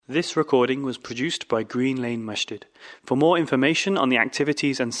This recording was produced by Green Lane Masjid. For more information on the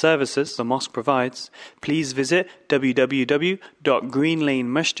activities and services the mosque provides, please visit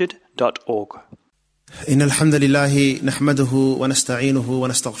www.greenlanemasjid.org. إن الحمد لله نحمده ونستعينه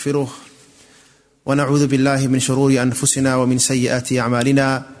ونستغفره ونعوذ بالله من شرور أنفسنا ومن سيئات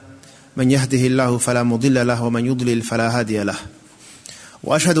أعمالنا من يهده الله فلا مضل له ومن يضلل فلا هادي له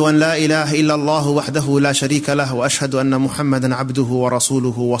وأشهد أن لا إله إلا الله وحده لا شريك له وأشهد أن محمدا عبده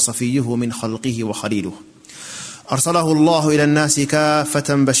ورسوله وصفيه من خلقه وخليله أرسله الله إلى الناس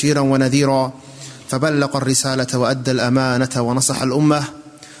كافة بشيرا ونذيرا فبلغ الرسالة وأدى الأمانة ونصح الأمة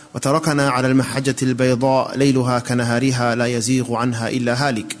وتركنا على المحجة البيضاء ليلها كنهارها لا يزيغ عنها إلا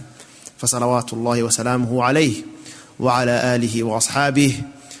هالك فصلوات الله وسلامه عليه وعلى آله وأصحابه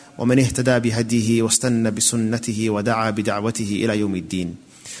ومن اهتدى بهديه واستنى بسنته ودعا بدعوته إلى يوم الدين.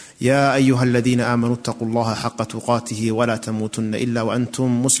 يا أيها الذين آمنوا اتقوا الله حق تقاته ولا تموتن إلا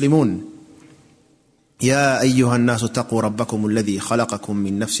وأنتم مسلمون. يا أيها الناس اتقوا ربكم الذي خلقكم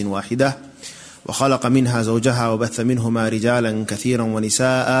من نفس واحدة وخلق منها زوجها وبث منهما رجالا كثيرا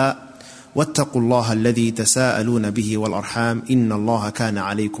ونساء واتقوا الله الذي تساءلون به والأرحام إن الله كان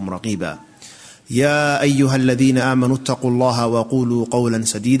عليكم رقيبا. يا أيها الذين آمنوا اتقوا الله وقولوا قولا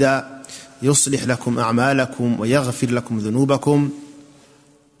سديدا يصلح لكم أعمالكم ويغفر لكم ذنوبكم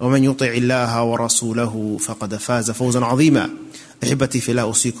ومن يطع الله ورسوله فقد فاز فوزا عظيما. أحبتي في الله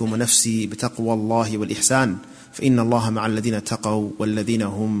أوصيكم ونفسي بتقوى الله والإحسان فإن الله مع الذين اتقوا والذين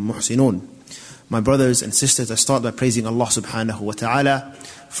هم محسنون. My brothers and sisters, I start by praising Allah subhanahu wa ta'ala,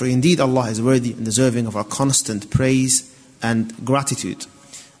 for indeed Allah is worthy and deserving of our constant praise and gratitude.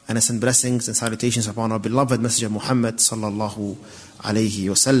 And I send blessings and salutations upon our beloved Messenger Muhammad sallallahu alayhi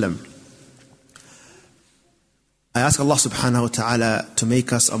wa sallam. I ask Allah subhanahu wa ta'ala to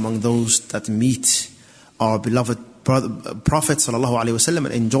make us among those that meet our beloved Prophet sallallahu alayhi wa sallam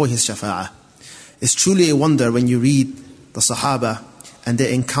and enjoy his shafa'ah. It's truly a wonder when you read the Sahaba and their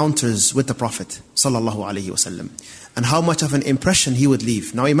encounters with the Prophet sallallahu alayhi wa sallam, and how much of an impression he would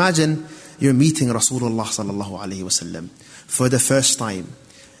leave. Now imagine you're meeting Rasulullah sallallahu alayhi wa sallam for the first time,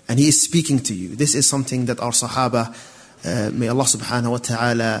 and he is speaking to you. This is something that our Sahaba, may Allah subhanahu wa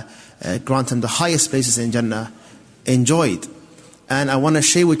ta'ala grant them the highest places in Jannah, enjoyed. And I want to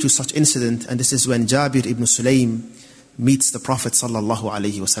share with you such incident, and this is when Jabir ibn Sulaym meets the Prophet sallallahu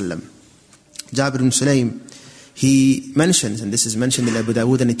alayhi wa sallam. Jabir ibn Sulaym, he mentions, and this is mentioned in Abu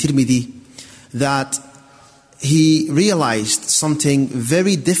Dawood and Tirmidhi, that he realized something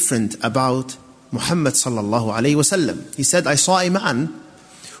very different about Muhammad sallallahu alayhi wa sallam. He said, I saw a man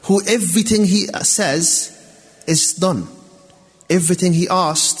who everything he says is done. Everything he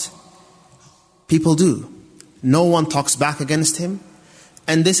asked, people do. No one talks back against him.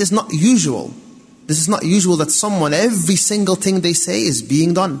 And this is not usual. This is not usual that someone, every single thing they say is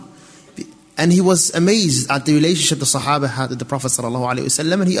being done. And he was amazed at the relationship the Sahaba had with the Prophet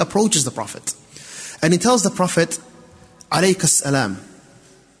ﷺ, and he approaches the Prophet. And he tells the Prophet, alayka salam.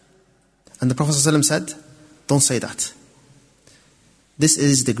 And the Prophet ﷺ said, don't say that. This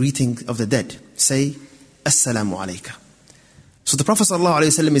is the greeting of the dead. Say, assalamu alayka. So the Prophet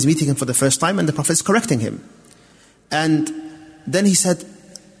ﷺ is meeting him for the first time, and the Prophet is correcting him. And then he said,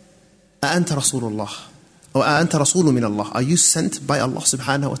 أأنت رسول الله أو أأنت رسول من الله. Are you sent by Allah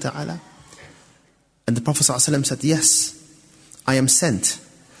subhanahu wa ta'ala? And the Prophet ﷺ said, yes, I am sent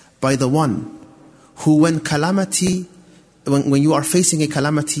by the one who when you are facing a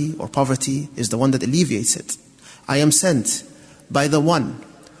calamity or poverty, is the one that alleviates it. I am sent by the one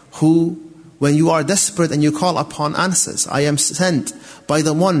who, when you are desperate and you call upon answers. I am sent by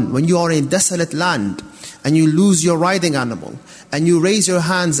the one when you are in a desolate land and you lose your riding animal and you raise your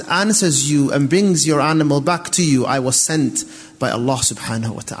hands, answers you and brings your animal back to you. I was sent by Allah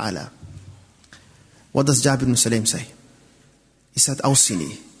subhanahu wa ta'ala. What does Jabir ibn Sulaym say? He said,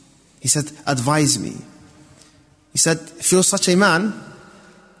 awsini. He said, advise me. He said, if you're such a man,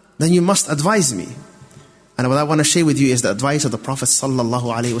 then you must advise me. And what I want to share with you is the advice of the Prophet sallallahu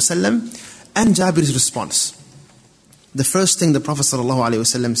alaihi wasallam and Jabir's response. The first thing the Prophet sallallahu alaihi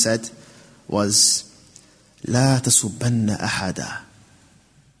wasallam said was, لا تسبن أحدا.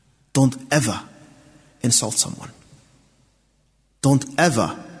 Don't ever insult someone. Don't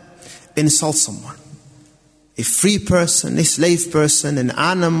ever insult someone. A free person, a slave person, an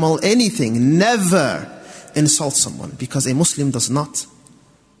animal, anything. Never insult someone, because a Muslim does not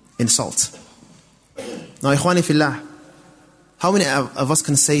insult. Now, ikhwani fillah, how many of us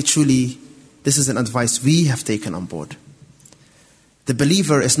can say truly this is an advice we have taken on board? The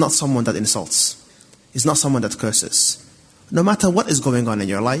believer is not someone that insults. He's not someone that curses. No matter what is going on in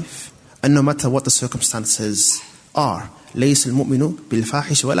your life, and no matter what the circumstances are, لَيْسَ الْمُؤْمِنُ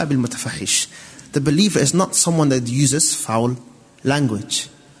بِالْفَاحِشِ وَلَا بِالْمُتَفَحِشِ. The believer is not someone that uses foul language.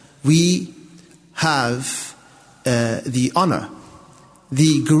 We have the honor,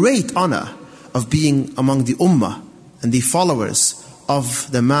 the great honor of being among the ummah and the followers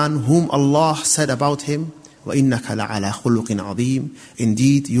of the man whom Allah said about him, وَإِنَّكَ لَعَلَى خُلُقٍ عَظِيمٍ.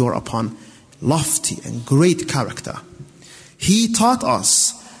 Indeed, you are upon lofty and great character. He taught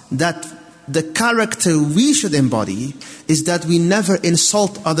us that the character we should embody is that we never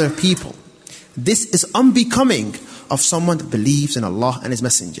insult other people. This is unbecoming of someone that believes in Allah and His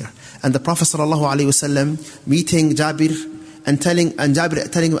Messenger. And the Prophet ﷺ meeting Jabir and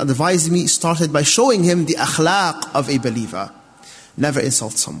Jabir telling him, advise me, started by showing him the akhlaq of a believer. Never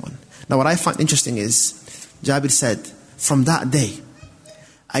insult someone. Now what I find interesting is, Jabir said, from that day,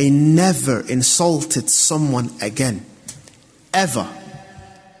 I never insulted someone again. Ever.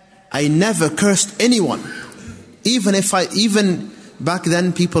 I never cursed anyone. Even back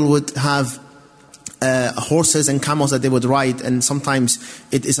then people would have horses and camels that they would ride, and sometimes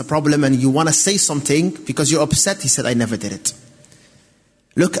it is a problem and you want to say something because you're upset. He said, I never did it.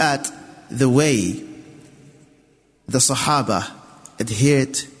 Look at the way the Sahaba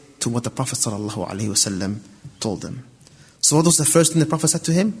adhered to what the Prophet ﷺ told them. So what was the first thing the Prophet said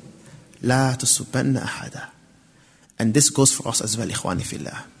to him? لا تسبن أحدا. And this goes for us as well, إخواني في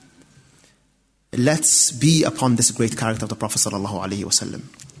الله. Let's be upon this great character of the Prophet ﷺ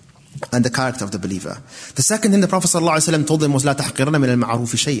and the character of the believer. The second thing the Prophet ﷺ told them was لا تحقرن من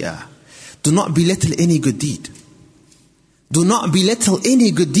المعروف شيئا. Do not belittle any good deed. Do not belittle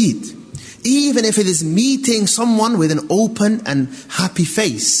any good deed. Even if it is meeting someone with an open and happy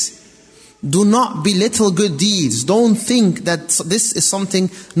face. Do not belittle good deeds. Don't think that this is something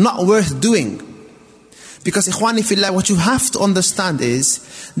not worth doing. Because ikhwani fillah, what you have to understand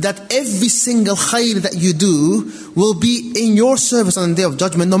is that every single khair that you do will be in your service on the Day of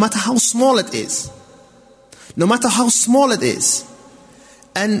Judgment, no matter how small it is. No matter how small it is.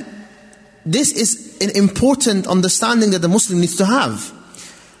 And this is an important understanding that the Muslim needs to have.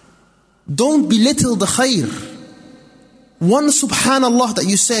 Don't belittle the khair. One subhanallah that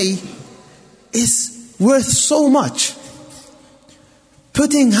you say is worth so much.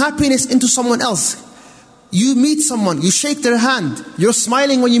 Putting happiness into someone else. You meet someone, you shake their hand, you're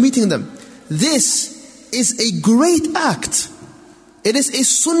smiling when you're meeting them. This is a great act. It is a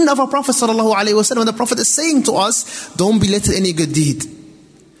sunnah of our Prophet ﷺ. When the Prophet is saying to us, don't belittle any good deed.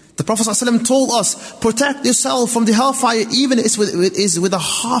 The Prophet ﷺ told us, protect yourself from the hellfire even if it is with a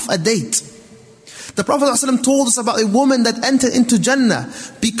half a date. The Prophet ﷺ told us about a woman that entered into Jannah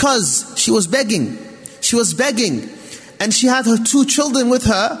because she was begging. She was begging and she had her 2 children with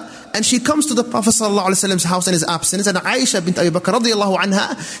her. And she comes to the Prophet ﷺ's house in his absence. And Aisha bint Abi Bakr radiyallahu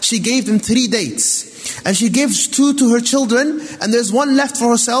anha, she gave them 3 dates. And she gives 2 to her children. And there's 1 left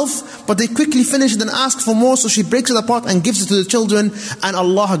for herself. But they quickly finish it and ask for more. So she breaks it apart and gives it to the children. And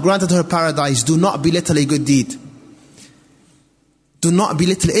Allah granted her paradise. Do not belittle a good deed. Do not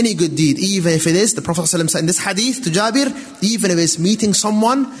belittle any good deed. Even if it is, the Prophet ﷺ said in this hadith to Jabir, even if it's meeting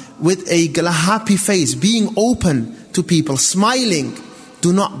someone with a happy face, being open to people, smiling,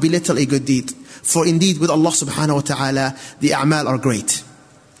 do not belittle a good deed. For indeed with Allah subhanahu wa ta'ala, the a'mal are great.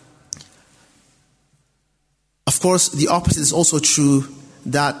 Of course, the opposite is also true,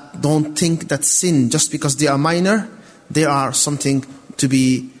 that don't think that sin, just because they are minor, they are something to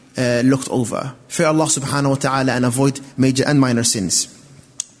be looked over. Fear Allah subhanahu wa ta'ala and avoid major and minor sins.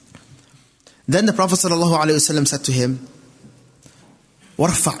 Then the Prophet sallallahu alayhi wa sallam said to him,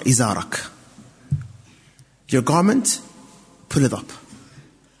 وَارْفَعْ إِزَارَكَ. Your garment, pull it up.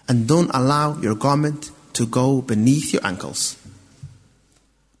 And don't allow your garment to go beneath your ankles.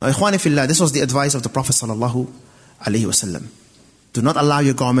 Now, ikhwani fillah, this was the advice of the Prophet sallallahu alaihi wasallam. Do not allow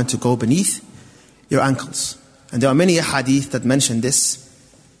your garment to go beneath your ankles. And there are many hadith that mention this.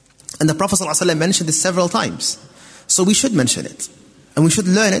 And the Prophet sallallahu alaihi wasallam mentioned this several times. So we should mention it. And we should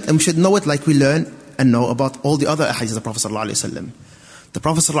learn it, and we should know it like we learn and know about all the other hadiths of the Prophet sallallahu alaihi wasallam. The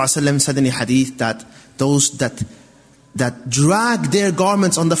Prophet sallallahu alaihi wasallam said in a hadith that those that drag their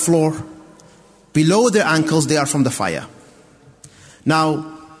garments on the floor below their ankles, they are from the fire.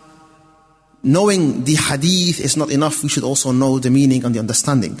 Now, knowing the hadith is not enough, we should also know the meaning and the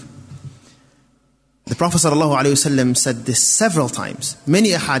understanding. The Prophet ﷺ said this several times,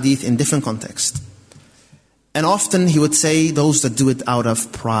 many a hadith in different contexts. And often he would say those that do it out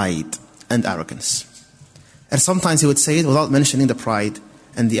of pride and arrogance. And sometimes he would say it without mentioning the pride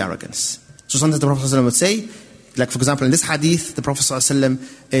and the arrogance. So sometimes the Prophet ﷺ would say, like for example in this hadith, the Prophet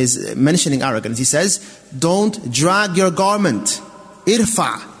ﷺ is mentioning arrogance. He says, don't drag your garment.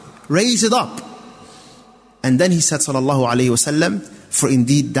 Irfa, raise it up. And then he said, sallallahu alayhi wasallam, for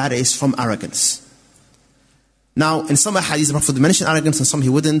indeed that is from arrogance. Now, in some hadiths, the Prophet would mention arrogance, and some he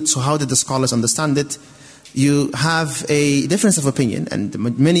wouldn't. So how did the scholars understand it? You have a difference of opinion, and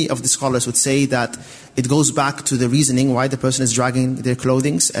many of the scholars would say that it goes back to the reasoning why the person is dragging their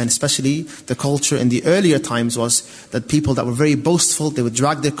clothing, and especially the culture in the earlier times was that people that were very boastful, they would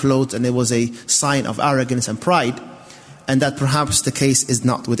drag their clothes, and it was a sign of arrogance and pride, and that perhaps the case is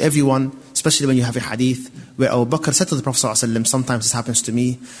not with everyone, especially when you have a hadith where Abu Bakr said to the Prophet ﷺ, sometimes this happens to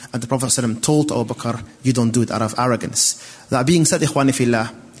me, and the Prophet ﷺ told Abu Bakr, you don't do it out of arrogance. That being said, ikhwani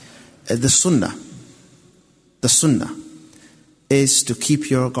fillah, the sunnah is to keep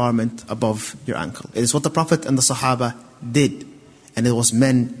your garment above your ankle. It is what the Prophet and the Sahaba did, and it was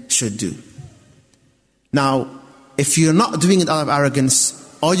men should do. Now, if you're not doing it out of arrogance,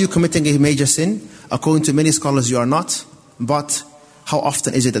 are you committing a major sin? According to many scholars, you are not. But how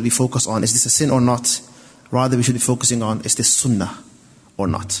often is it that we focus on, is this a sin or not? Rather, we should be focusing on, is this sunnah or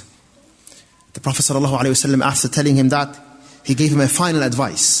not? The Prophet ﷺ, after telling him that, he gave him a final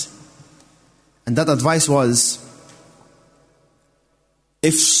advice. And that advice was,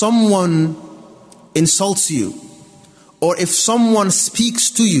 if someone insults you, or if someone speaks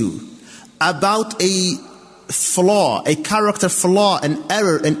to you about a flaw, a character flaw, an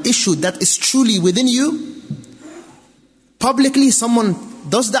error, an issue that is truly within you, publicly someone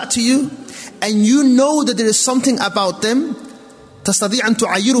does that to you, and you know that there is something about them, تستطيع أن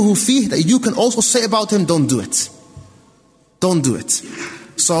تعيره فيه, that you can also say about him, don't do it. Don't do it.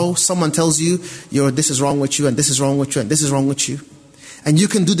 So someone tells you, this is wrong with you, and this is wrong with you, and this is wrong with you. And you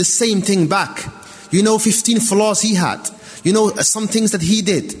can do the same thing back. You know 15 flaws he had. You know some things that he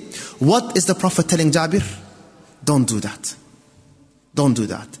did. What is the Prophet telling Jabir? Don't do that. Don't do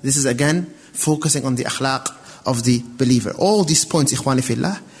that. This is again focusing on the akhlaq of the believer. All these points, ikhwani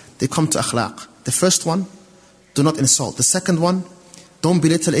fillah, they come to akhlaq. The first one, do not insult. The second one, don't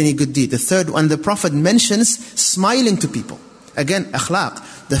belittle any good deed. The third one, the Prophet mentions smiling to people. Again,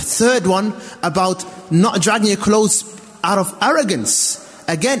 akhlaq. The third one, about not dragging your clothes out of arrogance.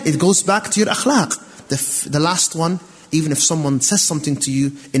 Again, it goes back to your akhlaq. The last one, even if someone says something to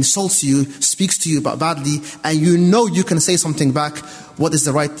you, insults you, speaks to you about badly, and you know you can say something back, what is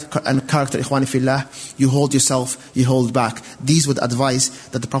the right character, ikhwani fillah? You hold yourself, you hold back. These were the advice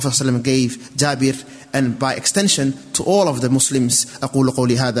that the Prophet ﷺ gave Jabir, and by extension to all of the Muslims. أقول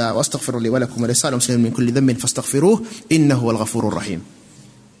قولي هذا وأستغفر لي ولكم ولسائر المسلمين من كل ذنب فاستغفروه إنه هو الغفور الرحيم.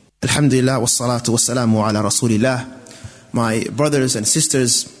 الحمد لله والصلاة والسلام على رسول الله. My brothers and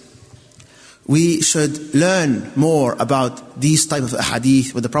sisters, we should learn more about these type of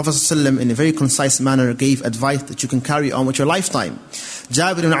ahadith, where the Prophet ﷺ in a very concise manner gave advice that you can carry on with your lifetime.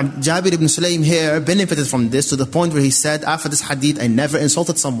 Jabir ibn Sulaym here benefited from this to the point where he said, after this hadith, I never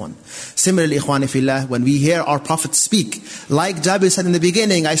insulted someone. Similarly, ikhwani fillah, when we hear our Prophet speak, like Jabir said in the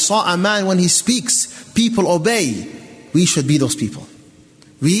beginning, I saw a man when he speaks, people obey. We should be those people.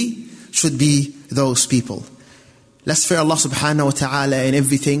 We should be those people. Let's fear Allah subhanahu wa ta'ala in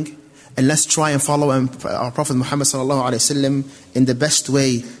everything. And let's try and follow our Prophet Muhammad sallallahu alayhi wa sallam in the best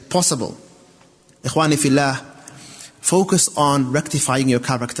way possible. Ikhwani fillah, focus on rectifying your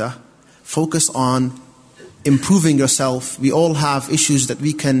character. Focus on improving yourself. We all have issues that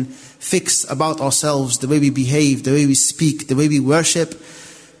we can fix about ourselves, the way we behave, the way we speak, the way we worship.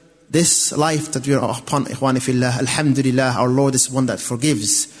 This life that we are upon, ikhwani fillah, alhamdulillah, our Lord is one that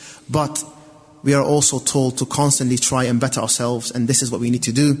forgives. But we are also told to constantly try and better ourselves, and this is what we need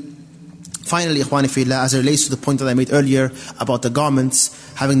to do. Finally, ikhwani fillah, as it relates to the point that I made earlier about the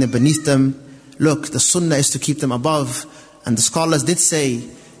garments, having them beneath them, look, the sunnah is to keep them above. And the scholars did say,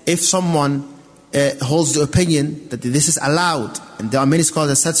 if someone holds the opinion that this is allowed, and there are many scholars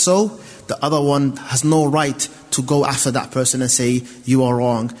that said so, the other one has no right to go after that person and say, you are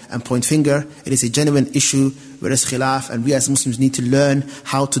wrong, and point finger. It is a genuine issue where there is khilaf, and we as Muslims need to learn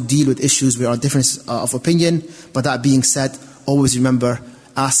how to deal with issues where there are differences of opinion. But that being said, always remember,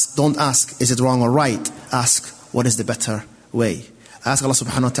 don't ask, is it wrong or right? Ask, what is the better way? Ask Allah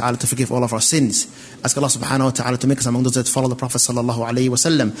subhanahu wa ta'ala to forgive all of our sins. Ask Allah subhanahu wa ta'ala to make us among those that follow the Prophet sallallahu alayhi wa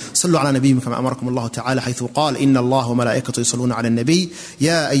sallam. صلوا على نبيكم كما أمركم الله تعالى حيث قال إن الله وملائكته يصلون على النبي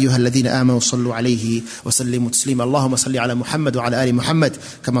يا أيها الذين آمنوا صلوا عليه وسلموا تسليما اللهم صل على محمد وعلى آل محمد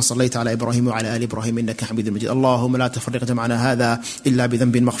كما صليت على إبراهيم وعلى آل إبراهيم إنك حميد مجيد اللهم لا تفرق جمعنا هذا إلا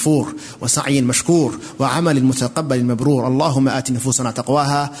بذنب مغفور وسعي مشكور وعمل متقبل مبرور اللهم آت نفوسنا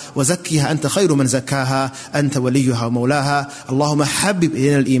تقواها وزكها أنت خير من زكاها أنت وليها ومولاها اللهم حبب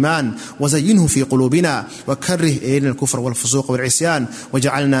إلينا الإيمان وزينه في قلوبنا وكره إلينا الكفر والفسوق والعصيان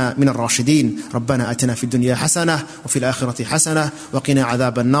وجعلنا من الراشدين. ربنا آتنا في الدنيا حسنة وفي الآخرة حسنة وقنا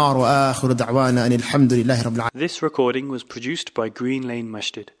عذاب النار وآخر دعوانا أن الحمد لله رب العالمين. This recording was produced by Green Lane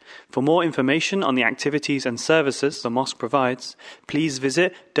Masjid. For more information on the activities and services the mosque provides, please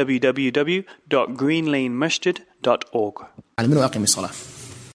visit www.greenlanemasjid.org. وأقم الصلاة.